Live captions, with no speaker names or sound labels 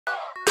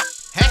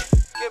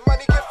Get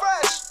money, get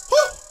fresh. Woo.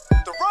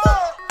 The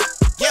run.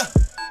 Yeah.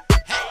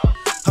 Hey.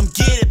 I'm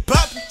getting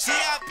poppin'.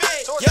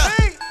 Yeah.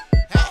 Hey.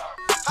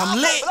 I'm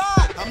lit.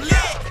 I'm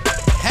lit.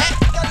 Hey.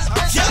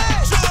 Yeah.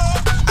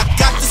 I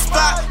got the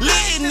spot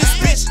lit in this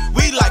bitch.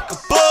 We like a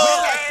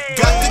bug.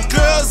 Got the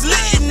girls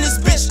lit in this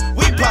bitch.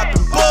 We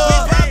poppin'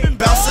 bug.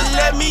 Bouncer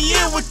let me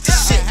in with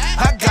this shit.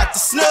 I got the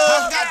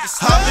snug.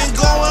 I've been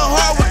going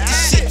hard with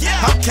this shit.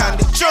 I'm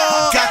kinda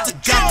drunk.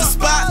 Got the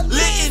spot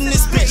lit in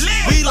this bitch.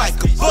 We like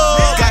a bug.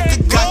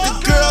 Got the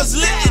girls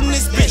lit in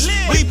this bitch.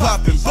 We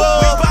poppin'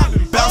 bug.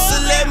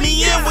 Bouncer let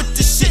me in with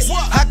this shit.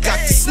 I got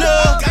the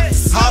snug.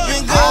 I've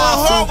been going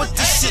hard with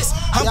this shit.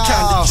 I'm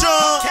kinda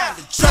drunk.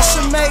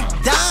 Pressure make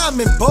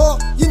diamond, boy.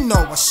 You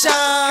know I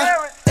shine.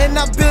 And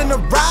I've been a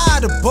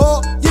rider,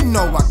 boy. You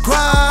know I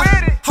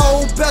grind.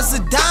 Whole best a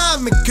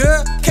diamond,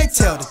 girl. Can't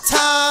tell the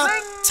time.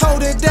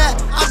 Told her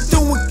that I'm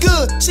doing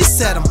good. She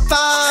said I'm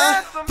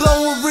fine.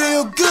 Blowing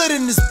real good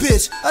in this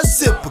bitch. A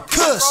zipper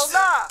kush.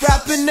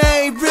 Rapping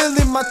ain't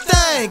really my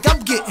thing. I'm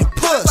getting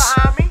pushed.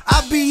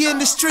 I be in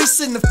the streets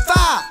in the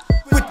fire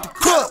with the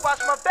crook.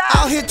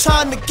 Out here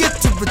trying to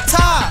get to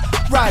retire.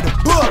 Write a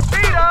book.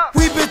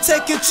 We been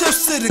taking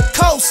trips to the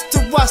coast to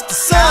watch the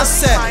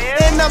sunset.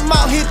 And I'm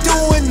out here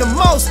doing the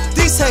most.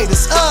 These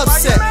haters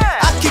upset.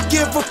 I could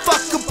give a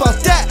fuck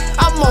about that.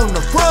 I'm on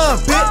the run,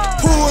 bitch.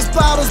 Pools,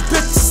 bottles,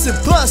 bitches, and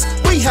blunts.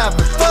 We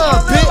having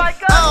fun, bitch.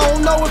 I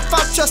don't know if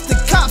I'm trusting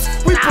cops.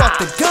 We brought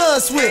the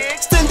guns with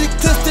extended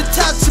clips,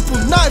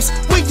 detachable knives.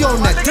 We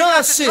on that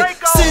gun shit.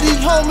 City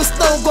homeless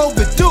don't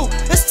overdue.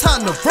 It's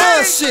time to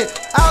run shit.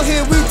 Out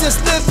here we just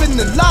living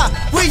the lie.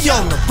 We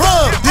on the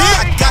run, bitch.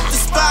 I got the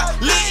spot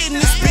lit in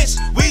this bitch.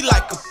 We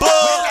like a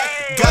bug.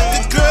 Got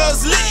the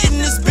girls lit in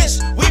this bitch.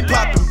 We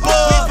poppin'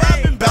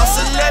 bug.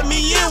 Bouncer let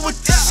me in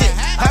with this shit.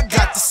 I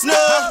got the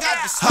snug.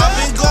 I've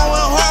been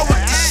going hard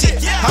with this shit.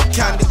 I'm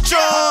kinda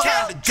drunk.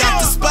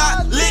 Got the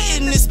spot lit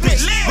in this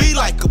bitch. We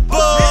like a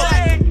bug.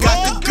 Got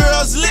the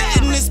girls lit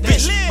in this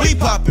bitch. We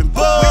poppin'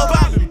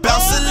 bug.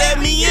 Bouncer let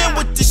me in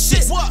with this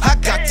shit. I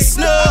got the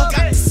snug.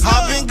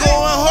 I've been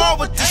going hard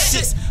with this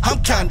shit.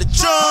 I'm kinda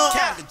drunk.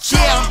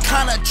 Yeah, I'm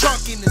kinda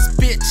drunk in this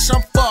bitch.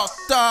 I'm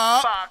fucked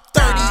up.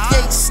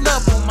 38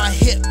 snub on my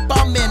hip.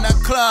 I'm in a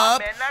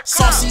club.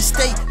 Saucy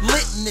stay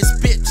lit in this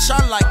bitch.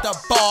 I like the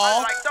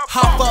ball.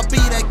 Hoffa be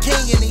the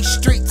king in these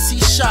streets. He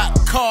shot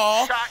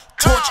call.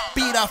 Torch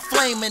be the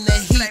flame in the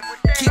heat.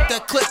 Keep the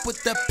clip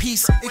with the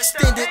piece.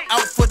 Extend it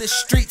out for the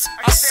streets.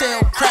 I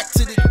sell crack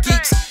to the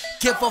geeks.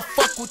 Give a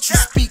fuck what you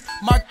speak.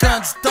 My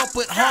guns dope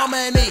with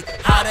harmony.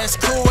 How that's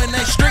cool in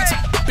the streets.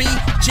 Be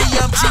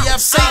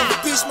GMGFC.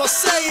 Beach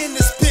Marseille in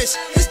this bitch.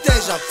 It's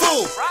deja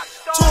vu.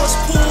 Torch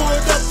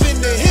pulled up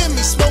in the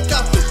Hemi. Smoke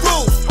out the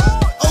roof.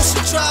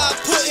 Ocean Drive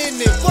putting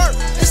in work.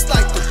 It's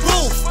like the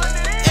roof.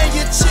 And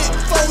your chick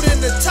folding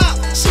the top.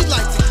 She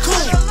like the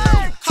cool.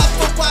 Hop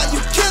up while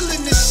you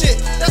killing this shit.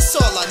 That's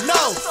all I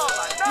know.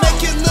 Make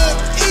it look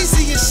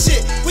easy and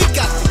shit. We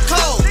got the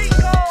code.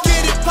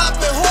 Get it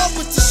poppin' hard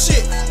with the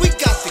shit. We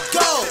got the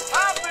gold.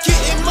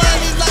 Getting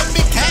money like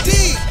Mickey D.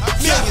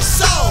 Million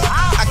sold.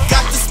 I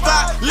got the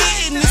spot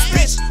lit in this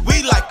bitch.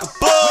 We like a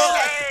bug.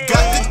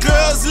 Got the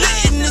girls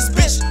lit in this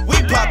bitch.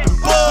 We poppin'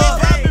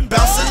 bug.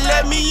 Bouncer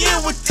let me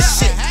in with this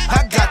shit.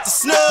 I got the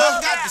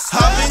snug.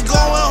 I've been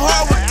going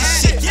hard with this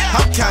shit.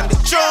 I'm kinda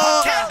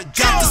drunk.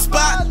 Got the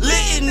spot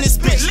lit in this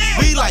bitch.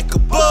 We like a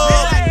bug.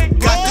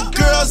 Got the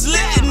girls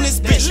lit in this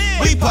bitch.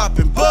 We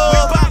poppin'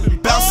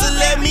 bug. Bouncer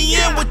let me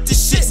in with this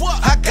shit.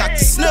 I got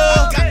the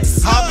snug.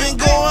 I've been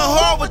going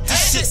hard with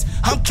this shit.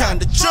 I'm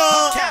kinda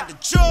drunk.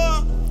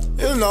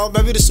 You know,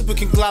 baby, the super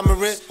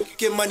conglomerate.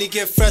 Get money,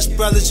 get fresh,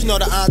 brothers. You know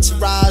the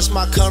entourage,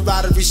 my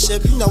camaraderie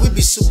ship. You know we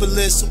be super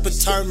lit, super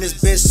turn this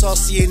bitch.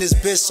 Saucy in this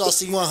bitch,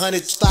 saucy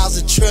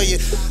 100,000 trillion.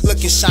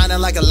 Looking shining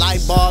like a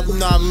light bulb, you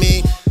know what I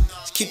mean?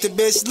 Keep the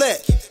bitch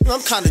lit. You know,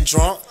 I'm kinda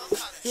drunk.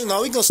 You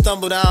know, we gon'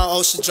 stumble down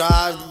Ocean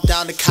Drive,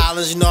 down to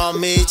Collins, you know what I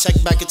mean?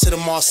 Check back into the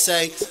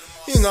Marseille.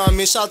 You know what I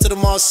mean? Shout out to the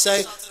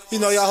Marseille. You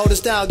know, y'all hold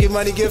us down, get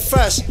money, get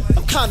fresh.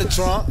 I'm kinda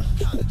drunk.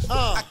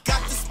 I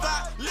got the